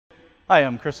Hi,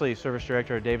 I'm Chris Lee, Service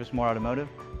Director at Davis Moore Automotive.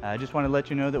 I just want to let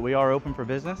you know that we are open for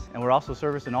business and we're also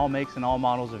servicing all makes and all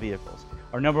models of vehicles.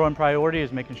 Our number one priority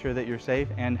is making sure that you're safe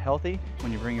and healthy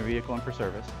when you bring your vehicle in for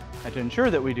service. And to ensure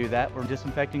that we do that, we're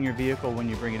disinfecting your vehicle when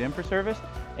you bring it in for service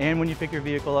and when you pick your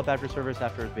vehicle up after service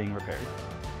after it's being repaired.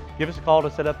 Give us a call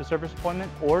to set up a service appointment,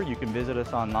 or you can visit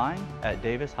us online at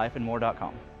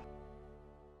davis-moore.com.